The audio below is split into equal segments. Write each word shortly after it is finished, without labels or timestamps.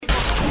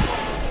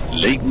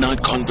Late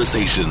Night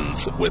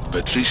Conversations with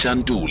Patricia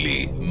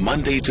Nduli,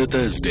 Monday to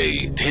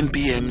Thursday, 10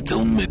 p.m.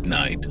 till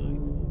midnight.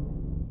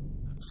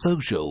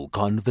 Social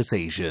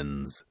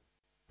Conversations.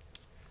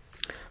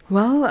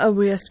 Well,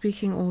 we are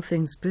speaking all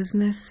things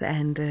business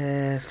and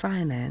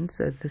finance.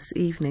 This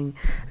evening,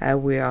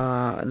 we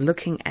are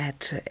looking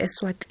at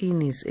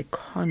eSwatini's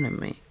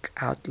economic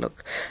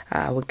outlook.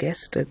 Our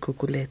guest,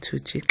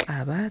 Gugulethu G,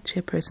 Xaba,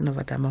 Chairperson of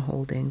Adamo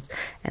Holdings,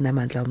 and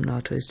Amandla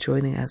Omnotho is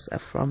joining us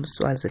from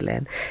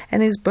Swaziland.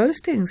 And he's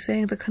boasting,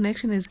 saying the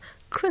connection is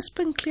crisp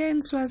and clear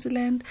in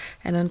Swaziland.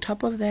 And on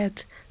top of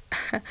that,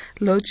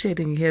 load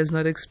shedding he has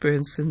not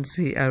experienced since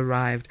he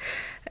arrived.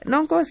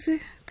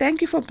 Nonkosi,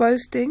 thank you for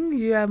boasting.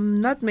 You are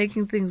not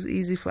making things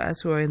easy for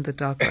us who are in the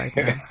dark right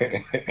now.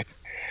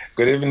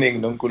 Good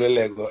evening,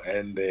 Nonkululeko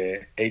and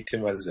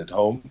A-teamers at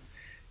home.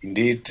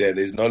 Indeed,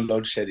 there's no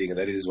load shedding.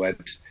 That is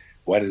what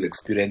one is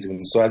experiencing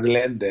in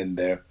Swaziland,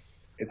 and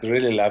it's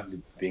really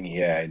lovely being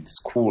here. It's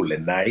cool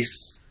and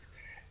nice,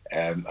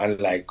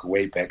 unlike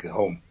way back at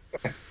home.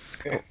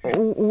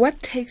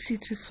 What takes you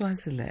to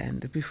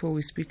Swaziland before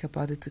we speak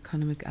about its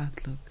economic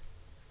outlook?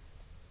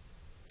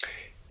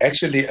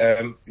 Actually,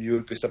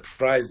 you'll be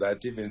surprised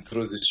that even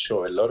through this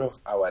show, a lot of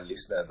our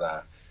listeners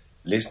are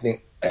listening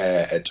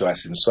to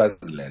us in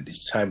Swaziland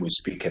each time we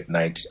speak at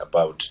night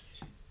about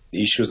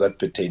the issues that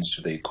pertains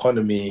to the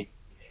economy.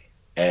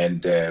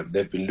 And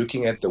they've been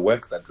looking at the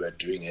work that we're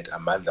doing at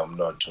Amandla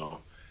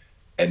Omnotho,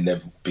 and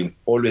they've been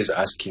always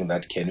asking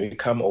that, can we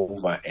come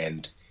over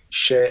and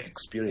share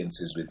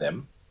experiences with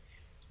them,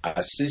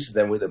 assist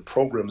them with the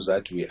programs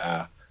that we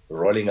are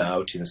rolling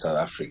out in South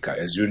Africa.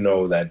 As you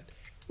know, that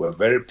we're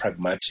very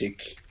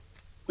pragmatic.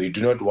 We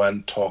do not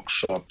want talk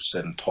shops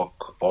and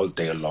talk all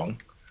day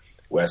long.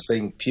 We're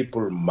saying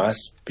people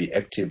must be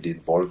actively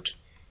involved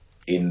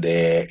in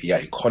their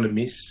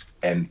economies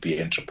and be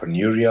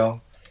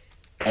entrepreneurial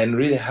and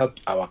really help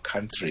our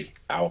country,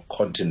 our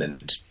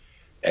continent,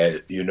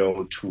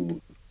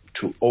 to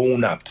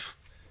own up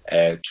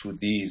to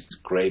these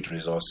great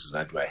resources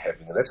that we're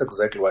having. And that's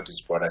exactly what has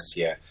brought us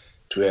here,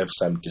 to have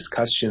some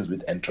discussions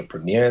with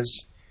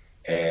entrepreneurs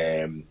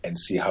and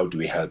see how do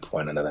we help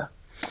one another.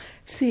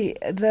 See,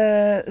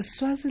 the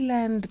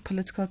Swaziland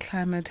political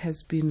climate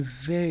has been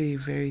very,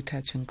 very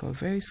touch and go,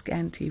 very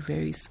scanty,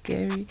 very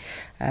scary.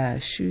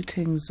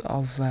 Shootings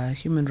of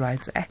human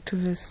rights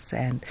activists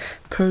and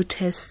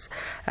protests.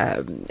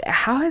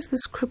 How has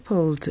this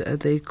crippled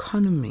the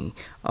economy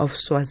of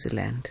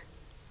Swaziland?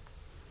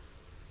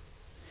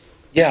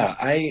 Yeah,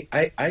 I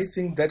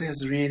think that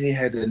has really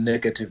had a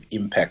negative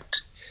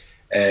impact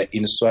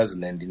in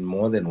Swaziland in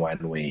more than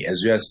one way.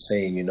 As you are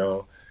saying,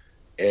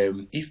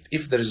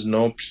 if there is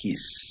no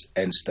peace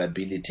and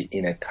stability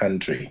in a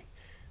country,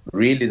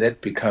 really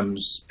that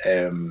becomes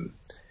a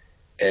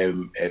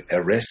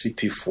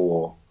recipe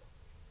for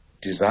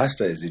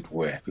disaster, as it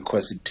were,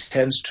 because it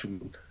tends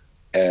to,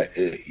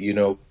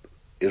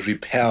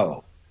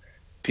 repel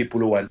people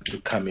who want to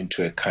come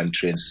into a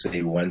country and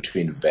say we want to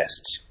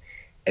invest.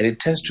 And it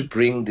tends to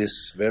bring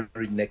this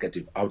very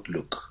negative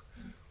outlook,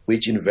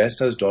 which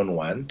investors don't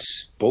want,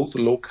 both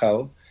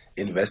local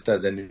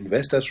investors and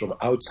investors from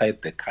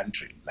outside the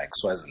country, like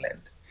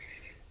Swaziland.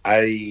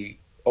 I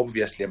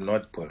obviously am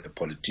not a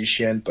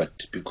politician,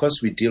 but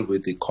because we deal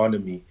with the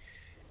economy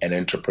and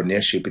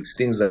entrepreneurship, it's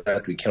things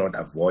that we cannot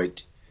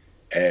avoid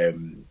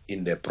in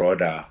the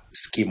broader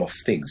scheme of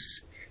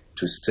things.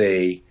 To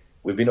say,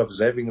 we've been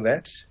observing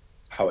that.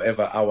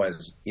 However,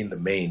 ours in the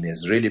main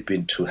has really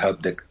been to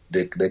help the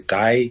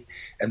guy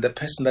and the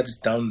person that is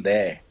down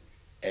there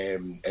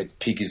at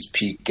Piggy's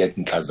Peak, at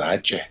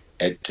Nkazache,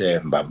 at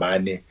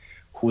Mbabane,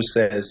 who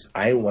says,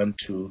 I want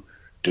to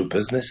do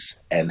business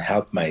and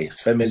help my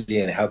family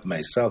and help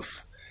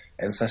myself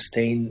and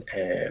sustain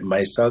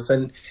myself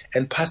and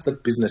pass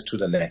that business to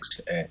the next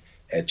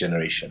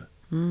generation.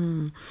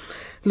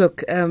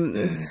 Look,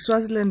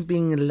 Swaziland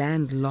being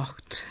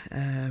landlocked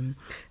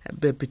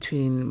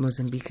between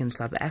Mozambique and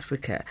South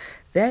Africa,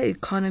 their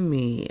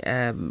economy,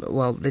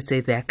 let's say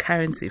their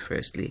currency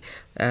firstly,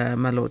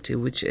 Maloti,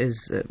 which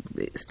is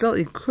still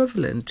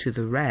equivalent to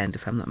the rand,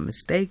 if I'm not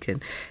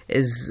mistaken,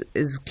 is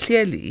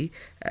clearly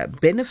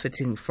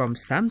benefiting from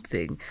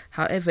something.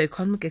 However,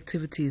 economic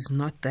activity is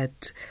not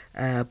that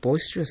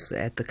boisterous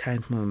at the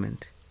current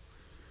moment.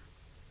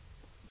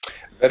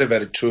 Very,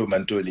 very true,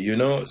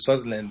 Mantuli.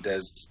 Swaziland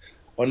has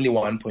only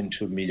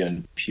 1.2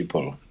 million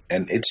people,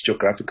 and its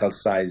geographical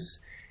size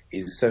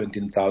is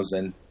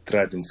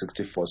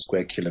 17,364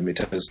 square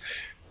kilometers,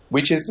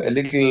 which is a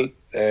little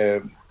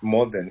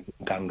more than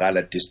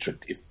Nkangala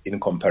district, if in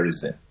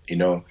comparison,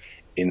 in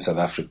South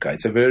Africa.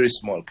 It's a very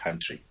small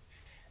country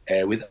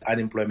with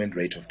unemployment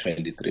rate of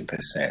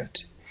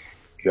 23%.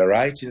 You're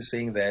right in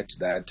saying that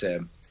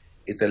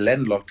it's a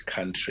landlocked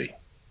country,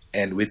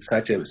 and with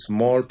such a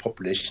small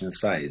population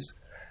size,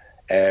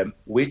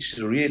 which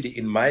really,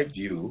 in my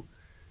view,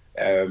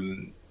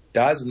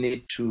 does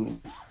need to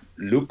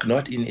look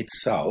not in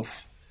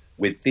itself,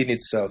 within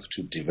itself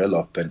to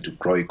develop and to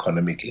grow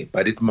economically,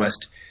 but it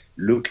must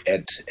look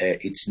at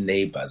its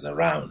neighbors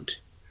around.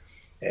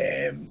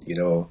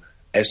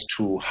 as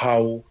to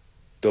how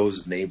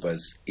those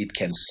neighbors, it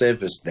can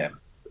service them.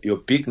 Your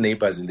big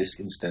neighbors in this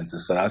instance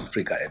is South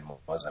Africa and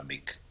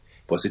Mozambique,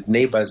 because it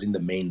neighbors in the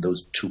main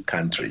those two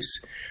countries.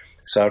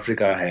 South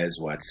Africa has,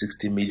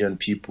 60 million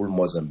people,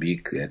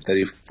 Mozambique,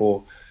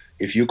 34.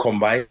 If you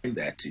combine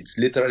that, it's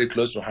literally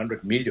close to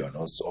 100 million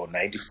or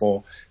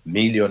 94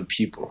 million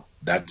people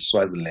that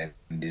Swaziland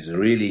is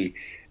really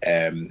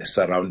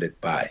surrounded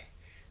by.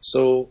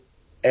 So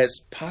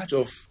as part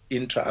of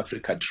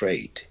intra-Africa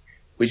trade,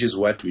 which is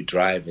what we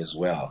drive as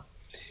well,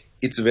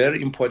 it's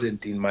very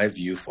important, in my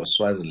view, for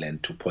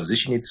Swaziland to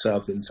position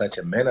itself in such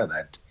a manner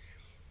that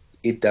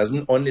it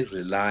doesn't only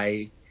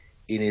rely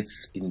in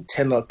its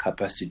internal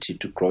capacity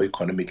to grow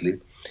economically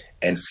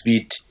and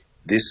feed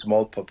this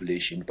small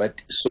population,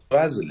 but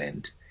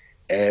Swaziland,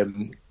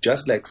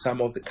 just like some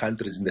of the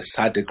countries in the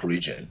SADC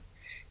region,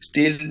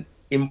 still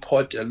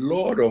import a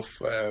lot of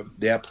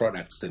their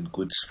products and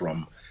goods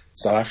from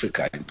South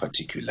Africa in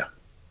particular.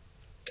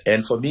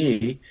 And for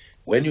me,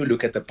 when you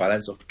look at the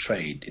balance of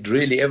trade, it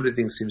really,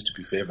 everything seems to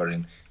be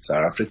favoring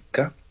South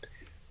Africa.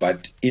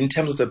 But in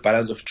terms of the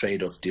balance of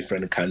trade of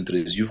different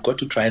countries, you've got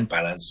to try and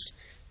balance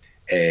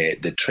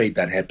the trade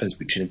that happens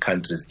between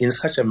countries in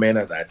such a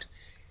manner that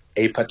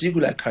a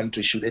particular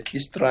country should at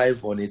least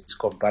thrive on its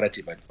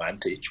comparative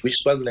advantage, which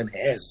Swaziland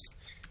has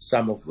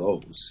some of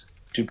those,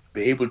 to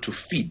be able to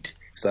feed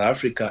South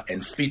Africa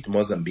and feed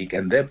Mozambique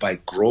and thereby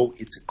grow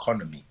its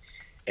economy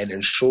and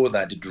ensure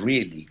that it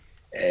really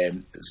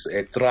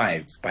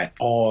thrive by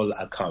all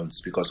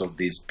accounts because of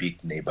these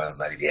big neighbors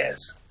that it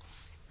has.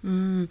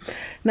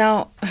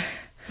 Now,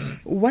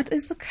 what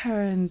is the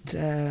current,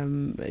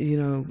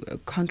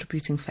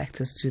 contributing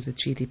factors to the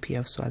GDP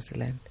of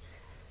Swaziland?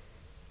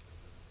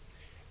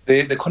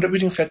 The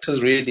contributing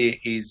factors really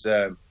is,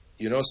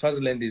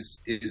 Swaziland is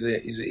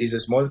a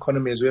small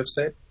economy, as we have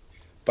said,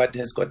 but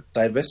has got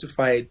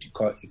diversified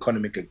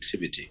economic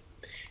activity.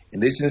 In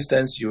this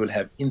instance, you will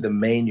have in the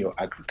main your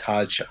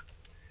agriculture,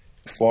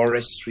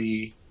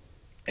 forestry,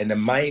 and the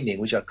mining,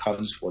 which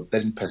accounts for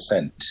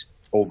 13%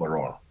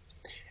 overall.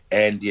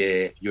 And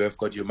you have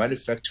got your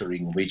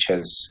manufacturing, which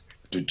has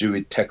to do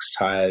with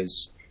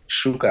textiles,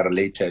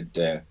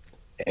 sugar-related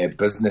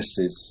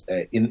businesses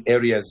in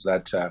areas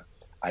that are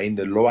in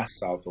the lower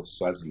south of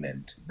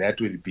Swaziland.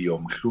 That will be your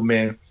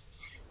Mhlume,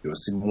 your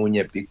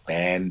Simunye, Big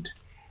Band,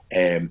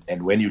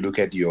 and when you look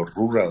at your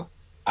rural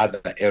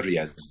other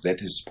areas,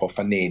 that is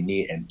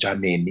Pofaneni and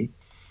Janeni.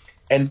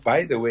 And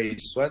by the way,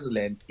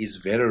 Swaziland is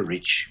very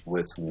rich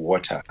with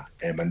water,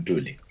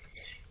 Manduli.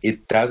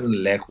 It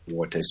doesn't lack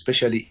water,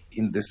 especially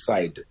on this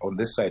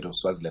side of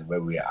Swaziland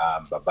where we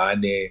are,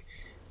 Mbabane,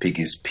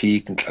 Piggy's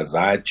Peak,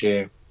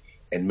 Nklazache,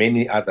 and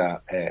many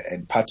other,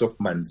 and part of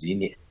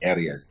Manzini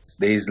areas.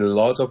 There is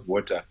lots of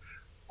water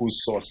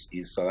whose source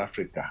is South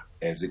Africa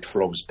as it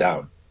flows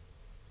down.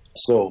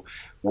 So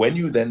when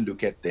you then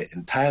look at the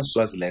entire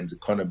Swaziland's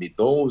economy,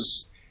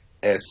 those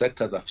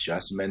sectors I've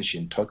just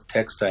mentioned,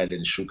 textile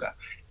and sugar,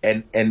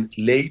 and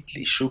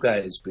lately sugar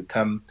has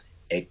become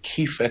a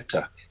key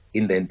factor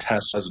in the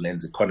entire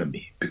Swaziland's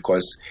economy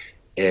because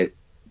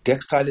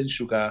textile and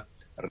sugar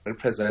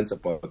represents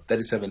about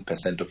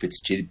 37% of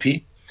its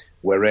GDP,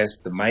 whereas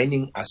the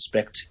mining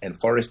aspect and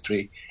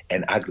forestry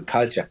and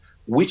agriculture,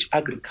 which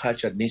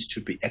agriculture needs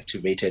to be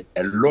activated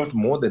a lot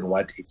more than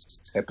what it's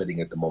happening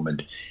at the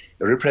moment,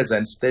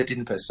 represents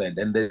 13%.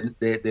 And then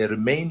the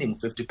remaining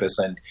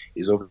 50%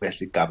 is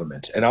obviously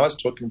government. And I was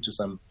talking to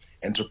some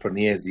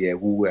entrepreneurs here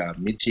who are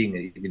meeting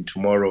even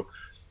tomorrow.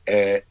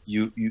 They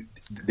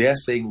are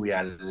saying we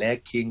are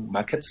lacking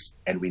markets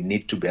and we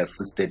need to be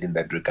assisted in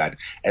that regard.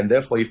 And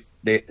therefore, if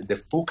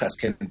the focus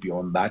can be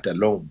on that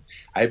alone,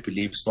 I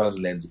believe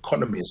Swaziland's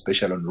economy,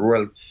 especially on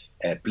rural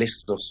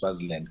places of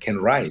Swaziland, can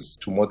rise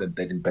to more than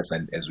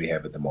 13% as we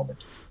have at the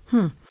moment.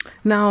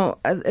 Now,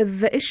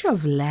 the issue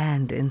of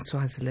land in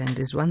Swaziland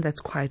is one that's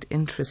quite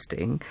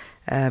interesting.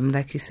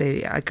 Like you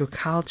say,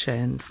 agriculture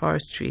and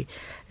forestry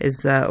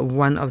is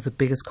one of the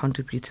biggest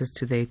contributors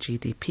to their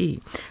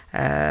GDP.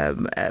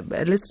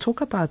 Let's talk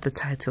about the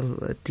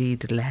title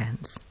deed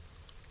lands.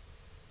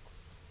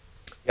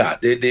 Yeah,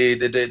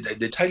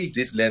 the title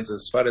deed lands,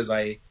 as far as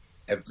I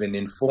have been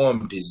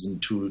informed, is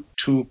into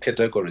two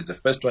categories. The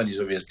first one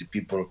is obviously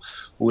people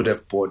who would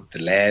have bought the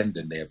land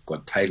and they have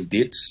got title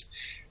deeds.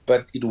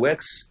 But it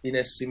works in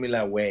a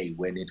similar way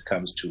when it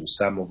comes to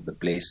some of the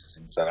places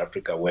in South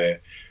Africa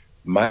where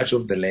much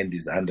of the land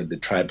is under the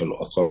tribal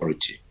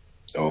authority,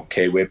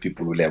 where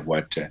people will have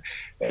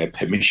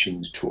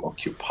permissions to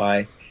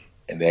occupy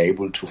and they're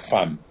able to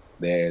farm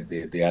their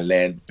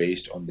land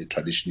based on the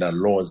traditional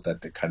laws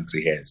that the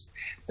country has.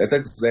 That's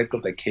exactly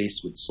the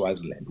case with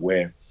Swaziland,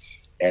 where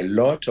a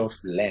lot of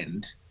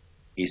land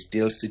is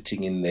still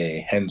sitting in the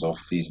hands of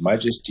His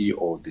Majesty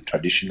or the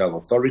traditional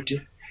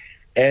authority.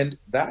 And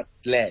that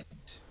land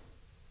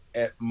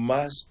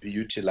must be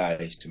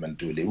utilized,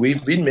 Manduli.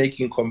 We've been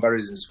making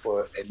comparisons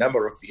for a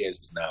number of years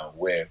now,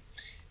 where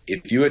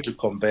if you were to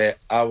compare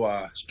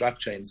our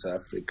structure in South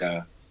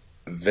Africa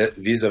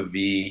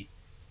vis-a-vis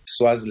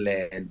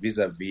Swaziland,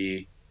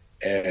 vis-a-vis,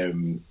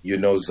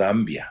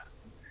 Zambia,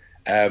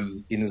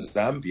 In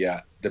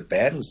Zambia, the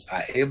banks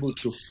are able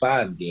to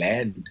fund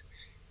land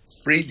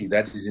freely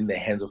that is in the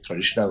hands of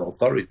traditional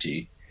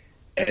authority.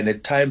 And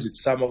at times,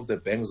 it's some of the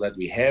banks that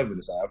we have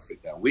in South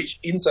Africa, which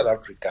in South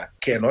Africa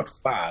cannot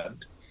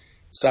fund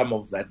some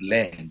of that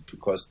land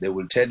because they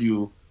will tell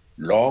you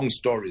long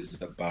stories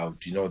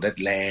about, that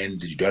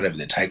land, you don't have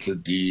the title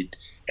deed,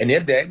 and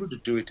yet they're able to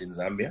do it in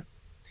Zambia.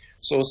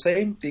 So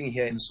same thing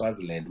here in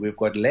Swaziland. We've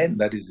got land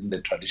that is in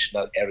the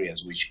traditional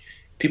areas which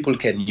people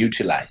can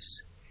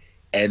utilize.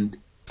 And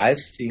I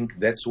think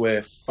that's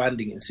where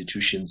funding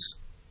institutions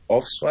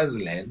of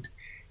Swaziland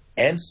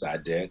and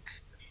SADC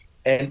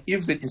and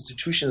even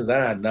institutions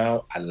that are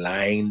now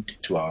aligned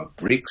to our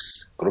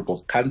BRICS group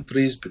of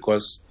countries,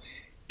 because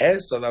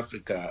as South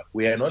Africa,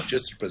 we are not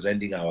just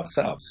representing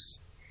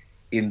ourselves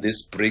in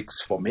this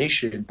BRICS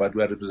formation, but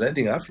we are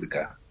representing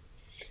Africa.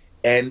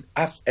 And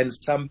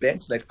some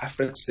banks like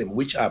Afrexim,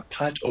 which are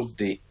part of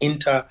the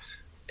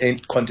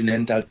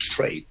intercontinental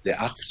trade, the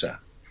AfTA,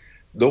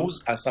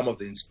 those are some of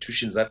the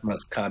institutions that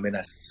must come and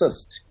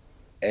assist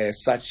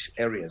such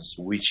areas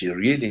which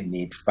really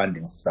need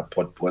funding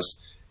support. Because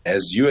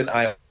as you and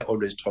I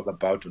always talk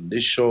about on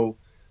this show,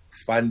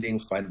 funding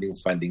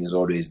is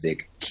always the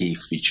key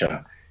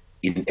feature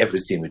in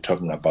everything we're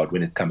talking about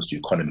when it comes to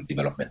economic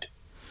development.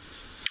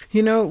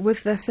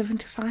 With the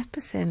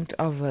 75%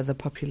 of the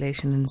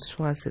population in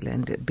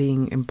Swaziland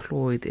being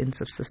employed in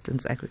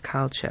subsistence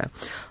agriculture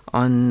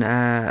on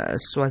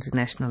Swazi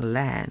national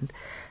land,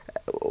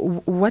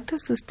 what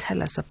does this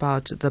tell us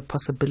about the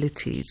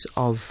possibilities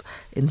of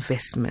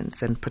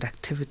investments and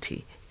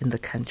productivity in the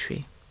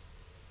country?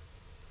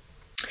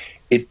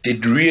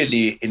 It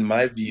really, in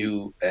my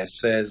view,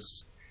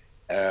 says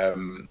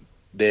there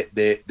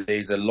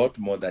is a lot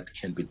more that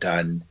can be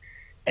done,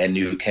 and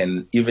you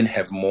can even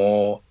have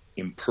more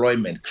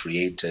employment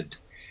created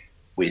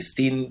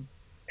within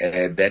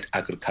that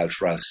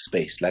agricultural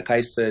space. Like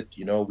I said,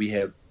 we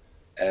have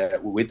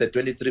with the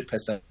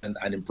 23%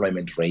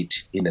 unemployment rate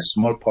in a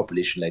small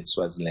population like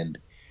Swaziland,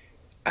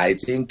 I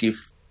think if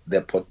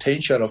the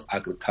potential of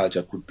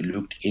agriculture could be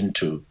looked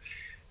into,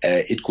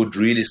 it could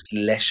really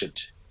slash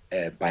it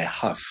by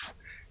half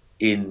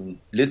in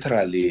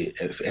literally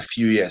a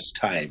few years'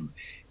 time,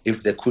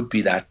 if there could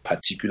be that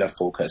particular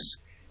focus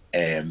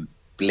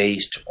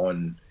placed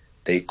on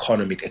the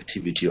economic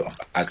activity of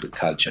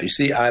agriculture. You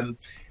see,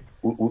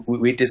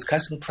 we're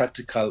discussing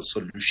practical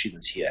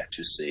solutions here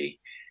to say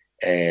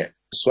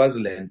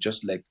Swaziland,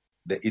 just like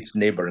its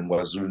neighboring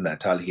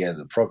KwaZulu-Natal here as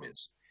a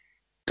province,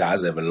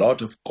 does have a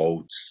lot of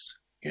goats,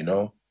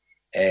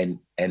 and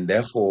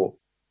therefore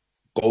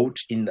goat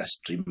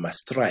industry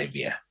must thrive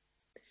here.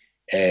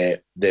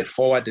 The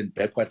forward and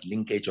backward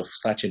linkage of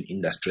such an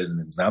industry, as an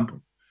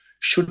example,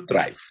 should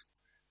thrive,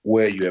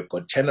 where you have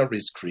got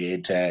tanneries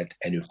created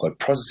and you've got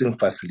processing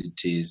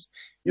facilities,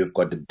 you've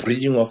got the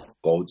breeding of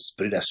goats,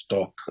 breeder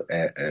stock,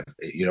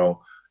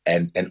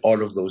 and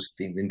all of those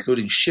things,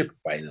 including sheep,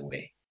 by the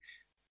way.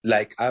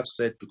 Like I've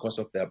said, because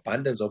of the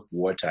abundance of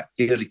water,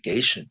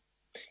 irrigation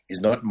is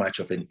not much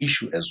of an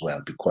issue as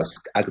well, because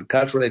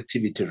agricultural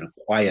activity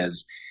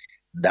requires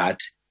that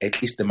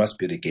at least there must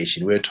be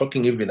irrigation. We're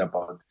talking even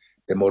about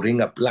the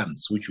moringa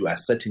plants, which we are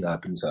setting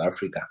up in South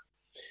Africa,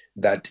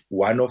 that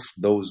one of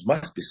those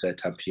must be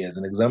set up here as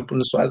an example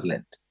in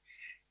Swaziland.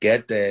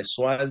 Get the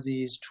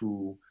Swatis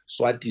to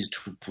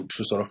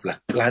sort of like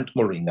plant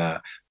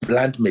moringa,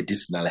 plant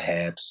medicinal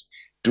herbs,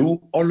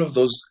 do all of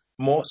those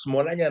more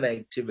smaller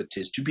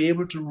activities to be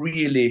able to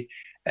really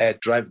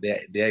drive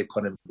their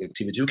economic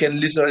activity. You can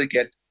literally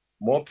get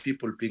more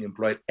people being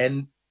employed,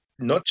 and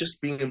not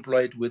just being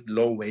employed with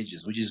low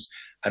wages, which is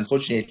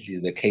unfortunately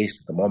is the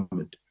case at the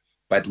moment,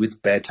 but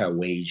with better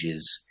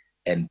wages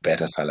and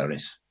better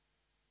salaries.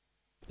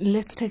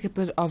 Let's take a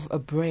bit of a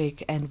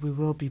break and we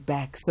will be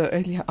back. So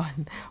earlier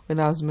on, when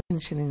I was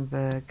mentioning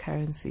the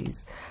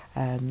currencies,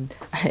 I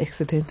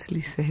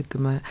accidentally said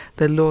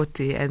the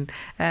loti, and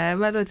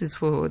my loti is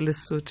for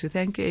Lesotho.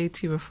 Thank you,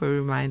 Atima, for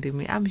reminding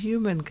me. I'm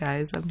human,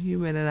 guys. I'm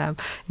human, and I'm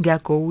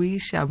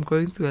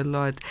going through a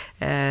lot.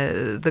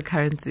 The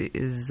currency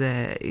is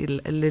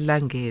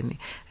lilangeni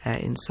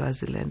in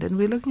Swaziland, and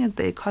we're looking at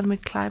the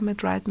economic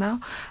climate right now.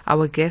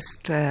 Our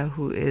guest,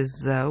 who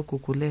is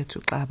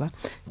Gugulethu Xaba,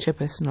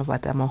 Chairperson of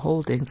Adamo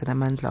Holdings, and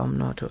Amandla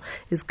Omnotho,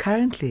 is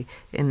currently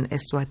in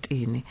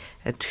eSwatini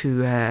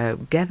to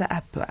gather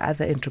up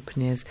other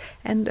entrepreneurs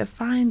and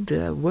find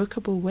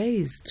workable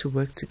ways to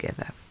work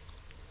together.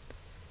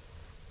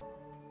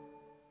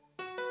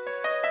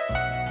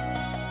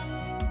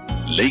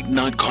 Late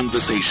Night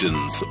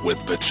Conversations with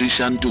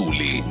Patricia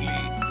Nduli.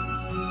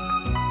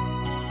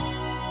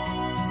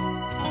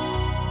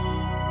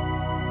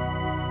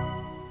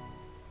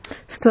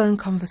 Still in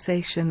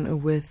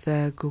conversation with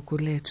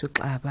Gugulethu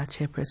Xaba,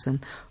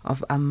 Chairperson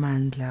of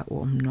Amandla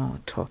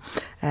Omnotho.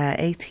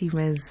 A-team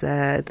is,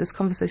 this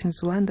conversation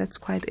is one that's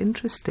quite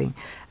interesting.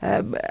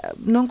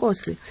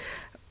 Nonkosi,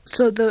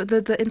 So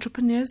the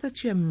entrepreneurs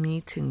that you're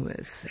meeting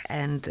with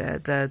and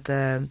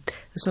the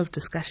sort of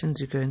discussions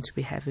you're going to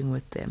be having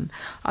with them,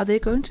 are they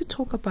going to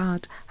talk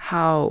about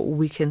how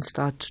we can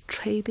start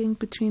trading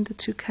between the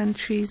two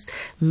countries,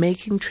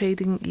 making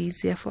trading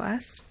easier for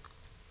us?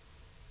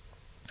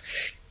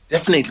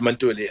 Definitely,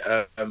 Mantuli.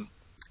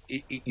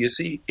 You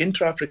see,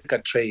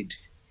 intra-Africa trade,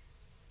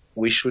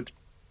 we should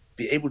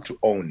be able to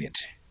own it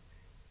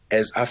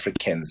as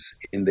Africans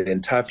in the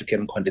entire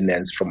African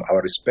continents from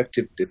our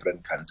respective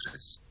different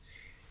countries.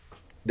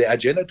 The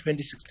Agenda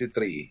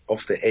 2063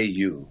 of the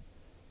AU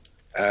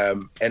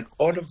and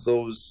all of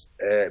those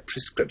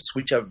prescripts,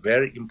 which are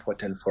very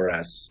important for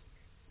us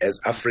as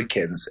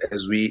Africans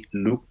as we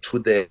look to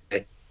the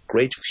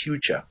great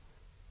future.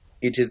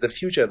 It is the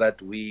future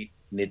that we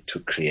need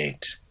to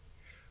create.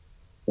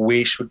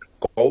 We should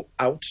go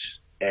out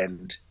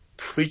and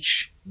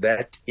preach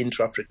that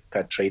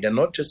intra-Africa trade and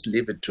not just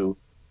leave it to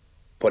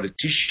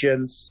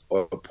politicians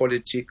or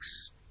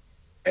politics,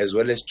 as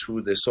well as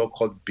to the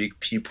so-called big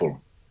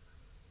people.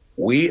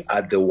 We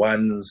are the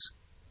ones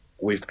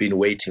we've been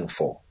waiting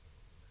for,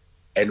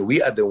 and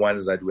we are the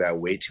ones that we are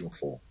waiting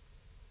for.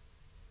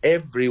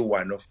 Every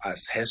one of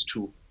us has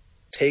to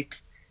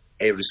take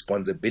a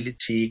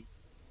responsibility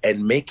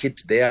and make it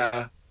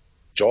their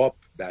job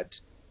that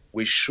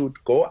we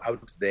should go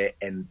out there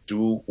and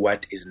do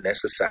what is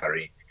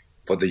necessary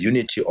for the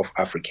unity of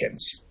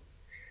Africans.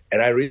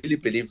 And I really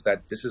believe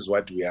that this is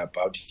what we are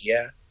about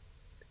here,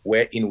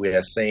 wherein we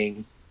are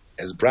saying,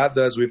 as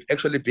brothers, we've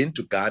actually been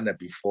to Ghana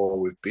before,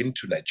 we've been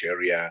to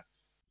Nigeria,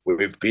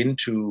 we've been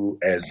to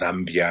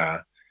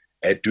Zambia,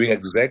 doing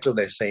exactly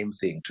the same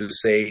thing, to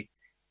say,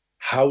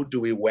 how do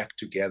we work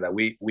together?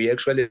 We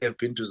actually have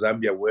been to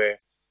Zambia where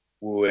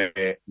we were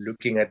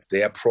looking at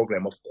their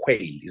program of quail,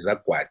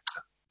 Izagwaca,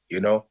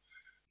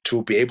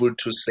 to be able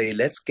to say,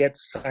 let's get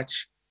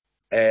such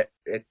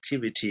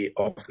activity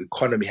of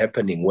economy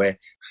happening where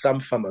some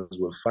farmers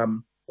will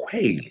farm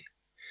quail.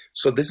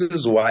 So this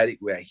is why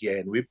we are here,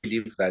 and we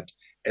believe that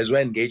as we're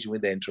engaging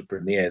with the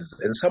entrepreneurs,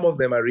 and some of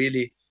them are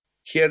really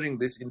hearing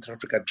this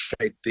intra-Africa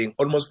trade thing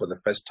almost for the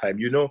first time.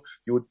 You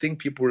would think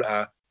people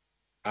are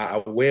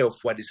aware of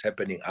what is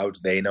happening out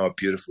there in our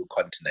beautiful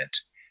continent.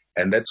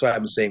 And that's why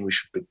I'm saying we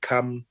should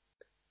become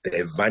the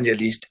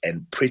evangelists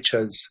and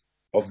preachers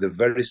of the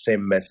very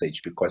same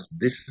message, because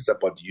this is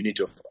about the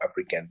unity of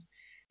Africans,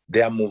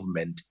 their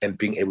movement, and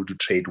being able to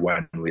trade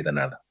one with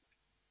another.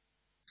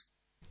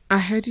 I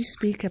heard you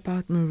speak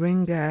about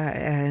Moringa,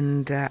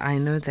 and I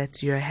know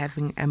that you're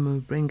having a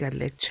Moringa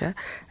lecture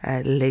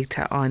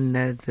later on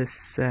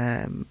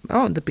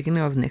the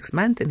beginning of next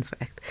month, in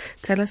fact.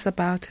 Tell us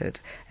about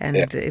it,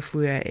 and if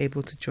we are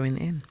able to join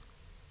in.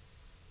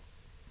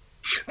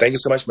 Thank you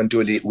so much,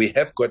 Mantuli. We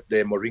have got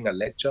the Moringa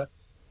lecture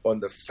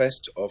on the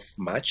 1st of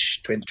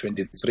March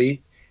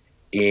 2023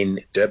 in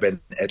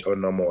Durban at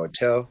Onomo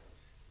Hotel.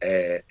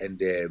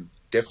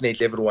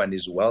 Definitely everyone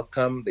is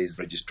welcome. There's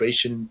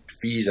registration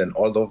fees and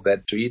all of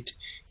that to it.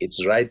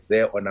 It's right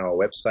there on our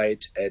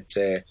website at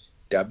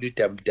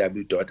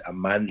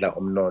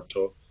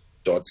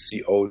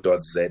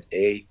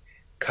www.amandlaomnotho.co.za.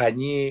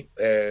 Kanye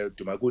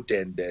Dumagut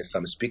and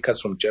some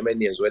speakers from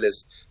Germany as well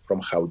as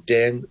from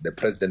Gauteng, the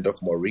president of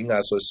Moringa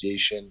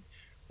Association,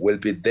 will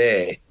be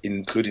there,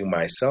 including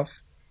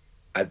myself,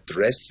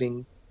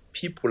 addressing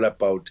people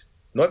about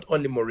not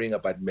only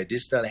Moringa but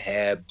medicinal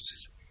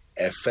herbs,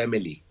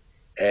 family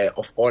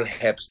of all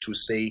herbs, to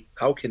say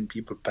how can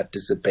people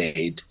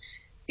participate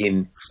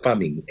in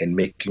farming and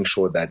making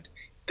sure that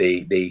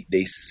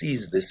they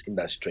seize this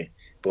industry,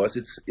 because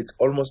it's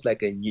almost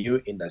like a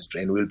new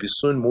industry, and we'll be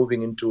soon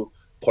moving into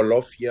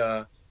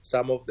Polofia,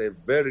 some of the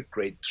very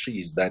great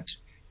trees that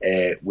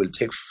will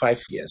take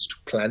 5 years to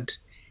plant,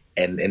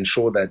 and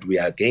ensure that we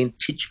again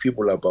teach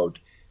people about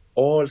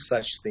all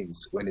such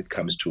things when it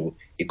comes to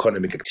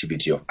economic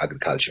activity of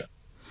agriculture.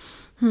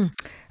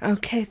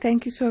 Okay,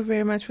 thank you so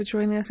very much for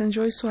joining us.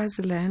 Enjoy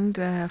Swaziland.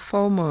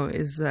 FOMO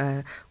is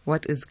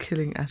what is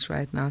killing us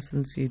right now,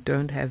 since you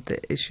don't have the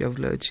issue of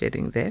load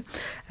shedding there.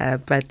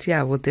 But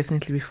yeah, we'll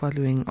definitely be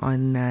following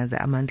on the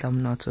Amandla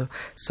Omnotho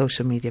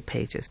social media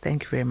pages.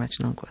 Thank you very much,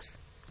 Nongos.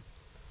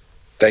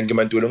 Thank you,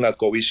 Mantulunga.